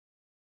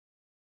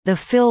The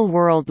FIL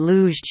World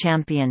Luge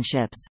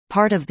Championships,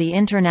 part of the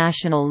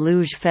International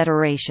Luge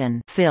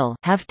Federation (FIL),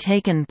 have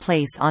taken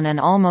place on an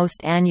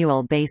almost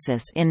annual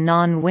basis in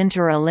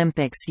non-Winter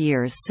Olympics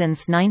years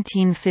since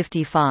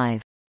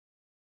 1955.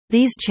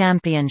 These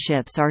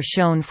championships are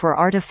shown for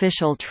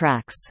artificial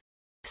tracks.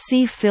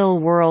 See FIL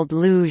World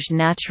Luge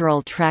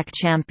Natural Track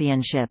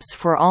Championships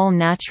for all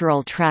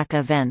natural track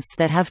events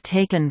that have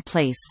taken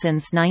place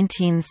since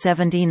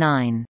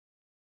 1979.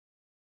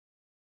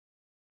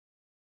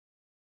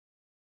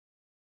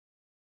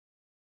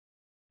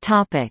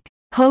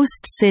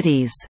 Host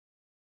cities.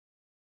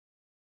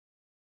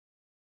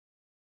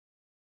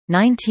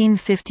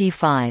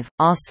 1955 –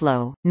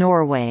 Oslo,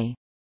 Norway.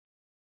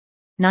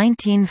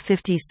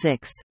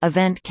 1956 –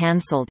 event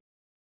cancelled.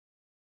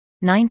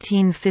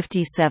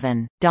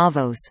 1957 –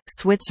 Davos,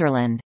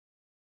 Switzerland.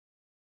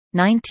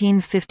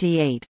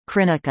 1958 –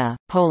 Krynica,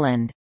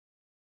 Poland.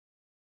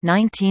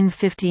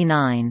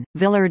 1959 –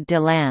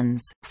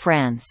 Villard-de-Lans,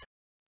 France.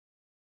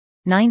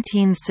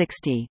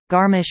 1960 –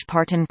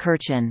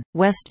 Garmisch-Partenkirchen,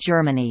 West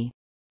Germany.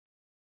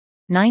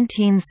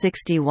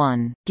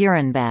 1961 –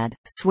 Gierenbad,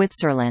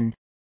 Switzerland.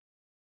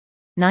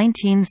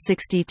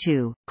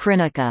 1962 –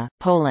 Krynica,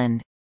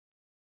 Poland.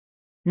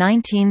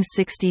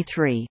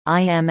 1963 –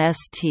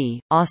 IMST,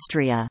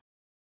 Austria.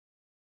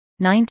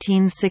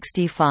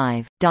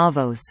 1965 –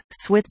 Davos,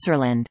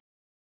 Switzerland.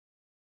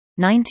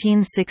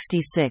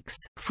 1966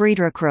 –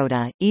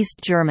 Friedrichroda, East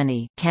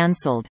Germany,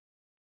 cancelled.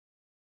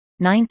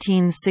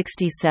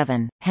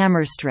 1967 –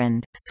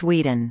 Hammarstrand,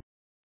 Sweden.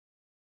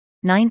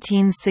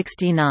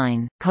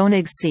 1969 –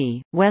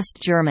 Königssee, West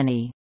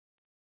Germany.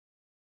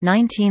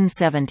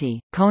 1970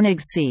 –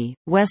 Königssee,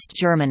 West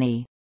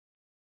Germany.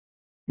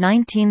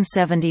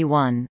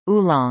 1971 –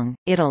 Oolong,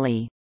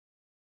 Italy.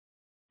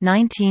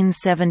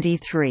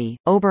 1973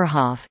 –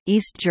 Oberhof,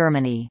 East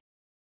Germany.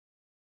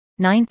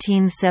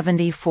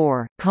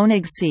 1974 –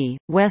 Königssee,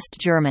 West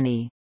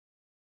Germany.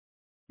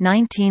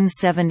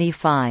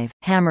 1975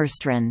 –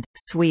 Hammarstrand,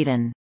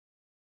 Sweden.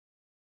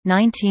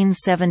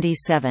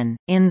 1977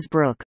 –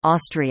 Innsbruck,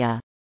 Austria.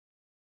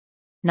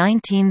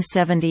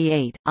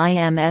 1978 –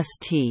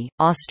 IMST,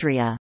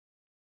 Austria.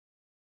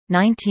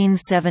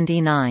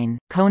 1979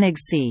 –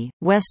 Königssee,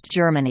 West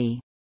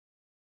Germany.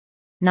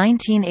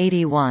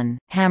 1981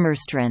 –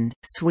 Hammarstrand,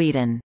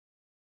 Sweden.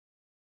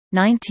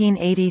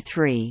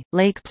 1983 –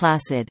 Lake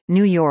Placid,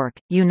 New York,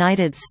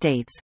 United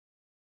States.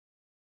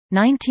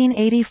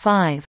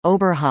 1985 –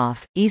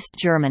 Oberhof, East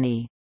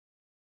Germany.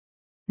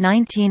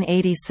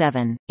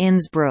 1987 –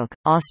 Innsbruck,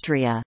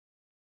 Austria.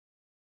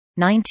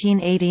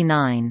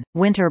 1989 –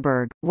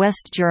 Winterberg,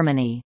 West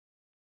Germany.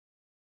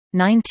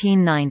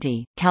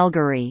 1990 –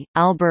 Calgary,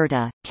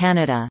 Alberta,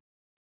 Canada.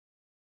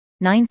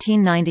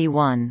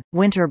 1991 –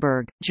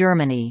 Winterberg,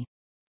 Germany.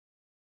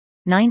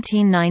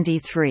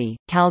 1993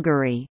 –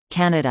 Calgary,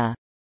 Canada.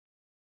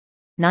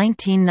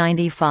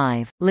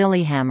 1995 –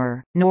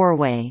 Lillehammer,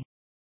 Norway.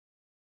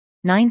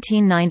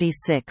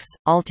 1996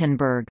 –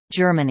 Altenburg,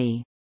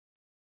 Germany.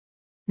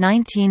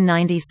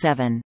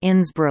 1997 –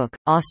 Innsbruck,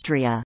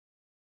 Austria.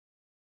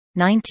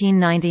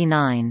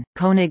 1999 –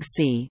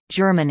 Königssee,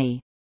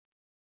 Germany.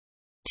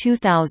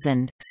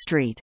 2000 –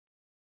 St.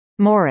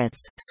 Moritz,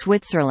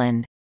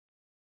 Switzerland.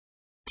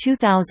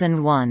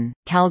 2001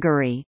 –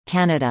 Calgary,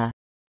 Canada.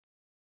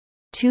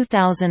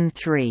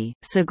 2003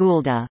 –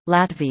 Sigulda,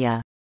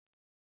 Latvia.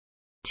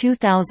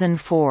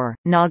 2004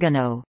 –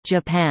 Nagano,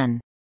 Japan.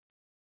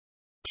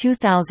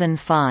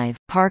 2005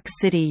 – Park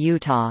City,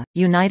 Utah,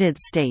 United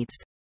States.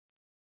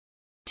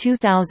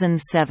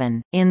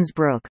 2007 –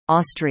 Innsbruck,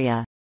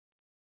 Austria.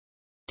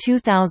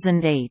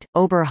 2008 –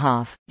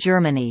 Oberhof,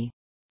 Germany.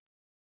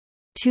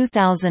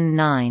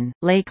 2009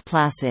 – Lake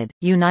Placid,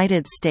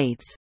 United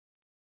States.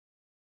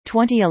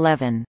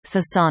 2011 –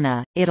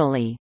 Sassana,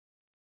 Italy.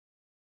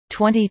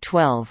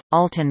 2012 –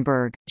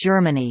 Altenburg,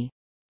 Germany.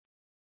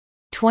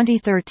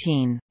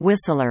 2013 –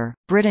 Whistler,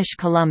 British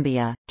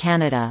Columbia,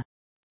 Canada.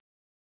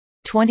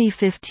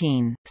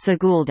 2015 –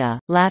 Sigulda,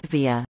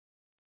 Latvia.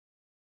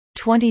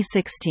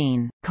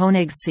 2016 –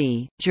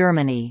 Königssee,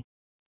 Germany.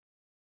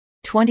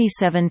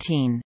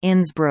 2017 –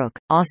 Innsbruck,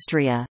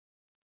 Austria.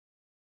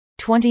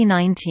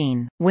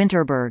 2019 –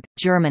 Winterberg,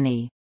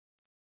 Germany.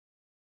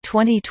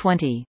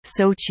 2020 –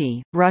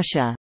 Sochi,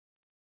 Russia.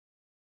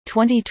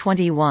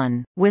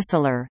 2021 –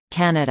 Whistler,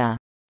 Canada.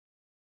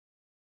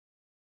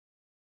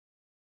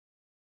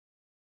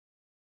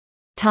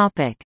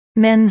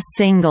 Men's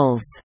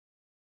singles.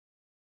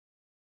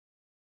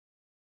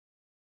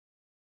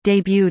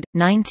 Debuted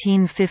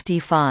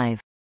 1955.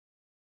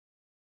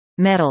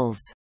 Medals.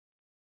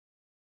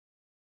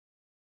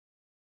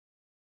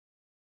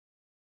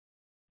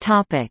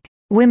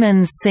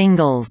 Women's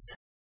singles.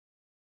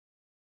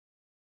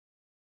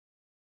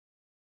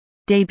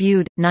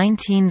 Debuted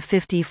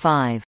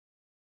 1955.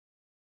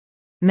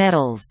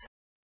 Medals.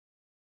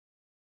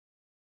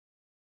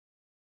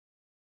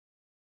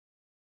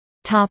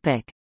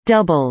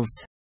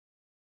 Doubles.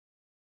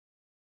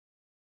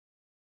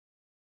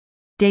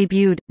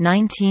 Debuted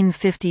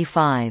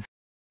 1955.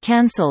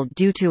 Cancelled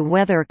due to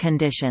weather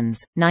conditions,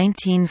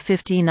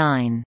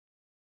 1959.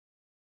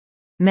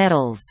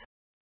 Medals.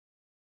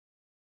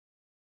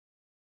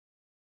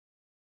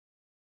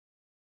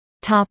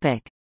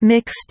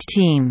 Mixed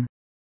team.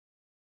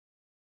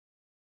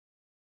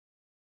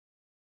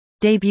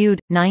 Debuted,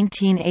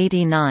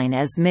 1989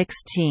 as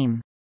mixed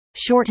team.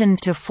 Shortened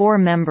to 4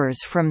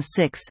 members from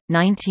 6,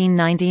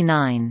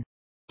 1999.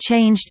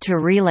 Changed to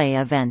relay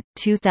event,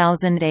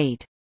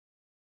 2008.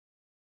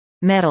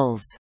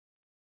 Medals.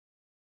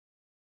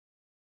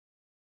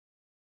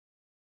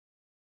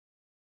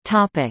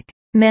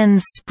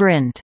 Men's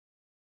sprint.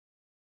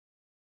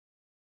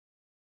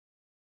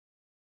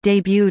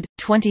 Debuted,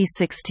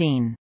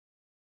 2016.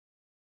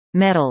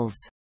 Medals.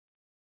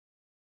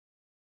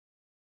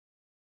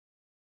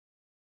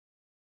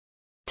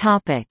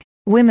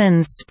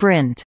 Women's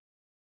sprint.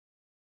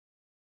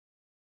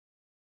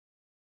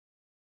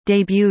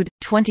 Debuted,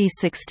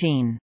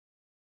 2016.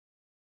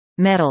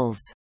 Medals.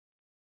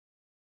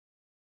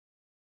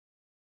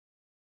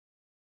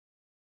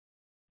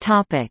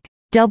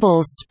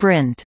 Doubles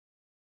sprint.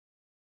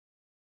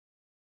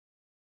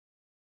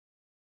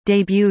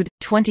 Debuted,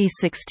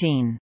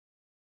 2016.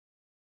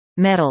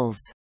 Medals.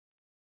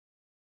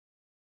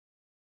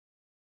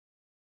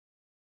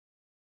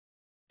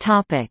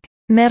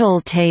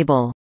 Medal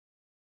table.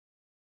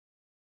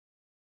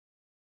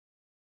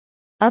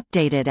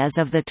 Updated as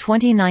of the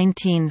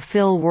 2019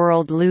 FIL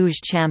World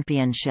Luge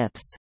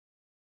Championships.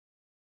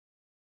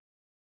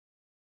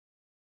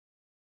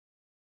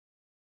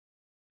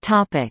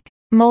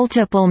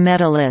 Multiple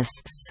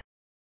medalists.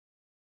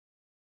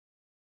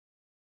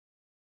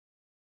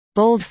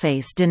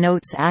 Boldface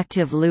denotes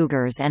active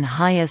lugers and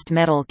highest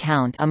medal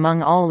count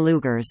among all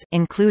lugers,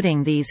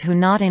 including these who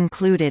not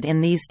included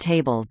in these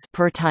tables,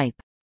 per type.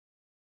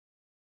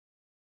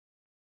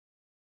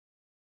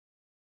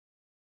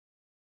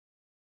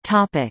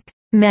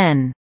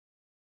 Men.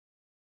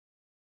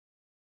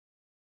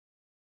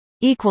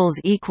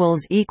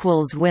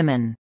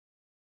 Women.